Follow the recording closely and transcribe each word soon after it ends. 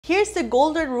Here's the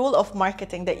golden rule of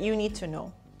marketing that you need to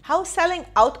know. How selling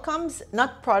outcomes,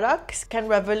 not products, can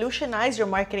revolutionize your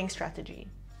marketing strategy.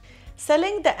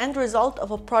 Selling the end result of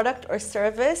a product or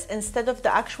service instead of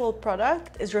the actual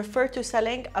product is referred to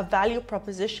selling a value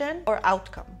proposition or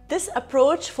outcome. This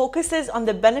approach focuses on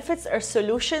the benefits or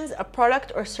solutions a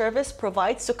product or service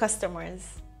provides to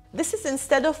customers. This is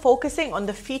instead of focusing on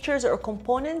the features or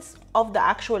components of the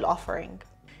actual offering.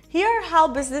 Here are how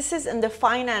businesses in the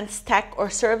finance, tech, or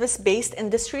service-based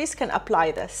industries can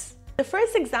apply this. The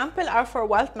first example are for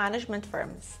wealth management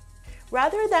firms.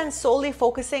 Rather than solely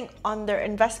focusing on their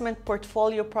investment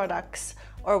portfolio products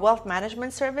or wealth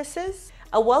management services,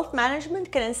 a wealth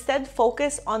management can instead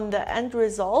focus on the end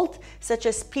result, such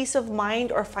as peace of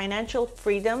mind or financial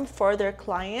freedom for their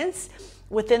clients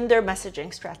within their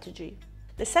messaging strategy.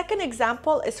 The second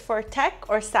example is for tech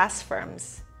or SaaS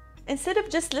firms. Instead of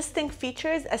just listing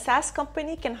features, a SaaS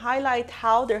company can highlight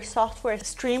how their software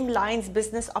streamlines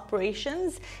business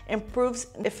operations, improves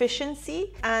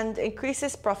efficiency, and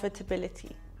increases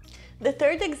profitability. The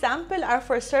third example are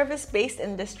for service-based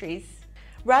industries.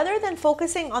 Rather than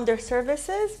focusing on their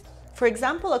services, for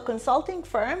example, a consulting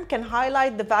firm can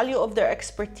highlight the value of their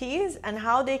expertise and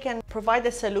how they can provide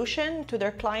a solution to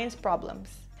their clients' problems.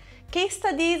 Case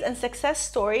studies and success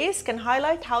stories can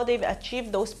highlight how they've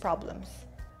achieved those problems.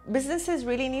 Businesses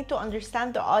really need to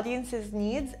understand the audience's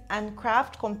needs and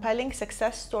craft compelling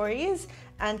success stories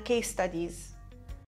and case studies.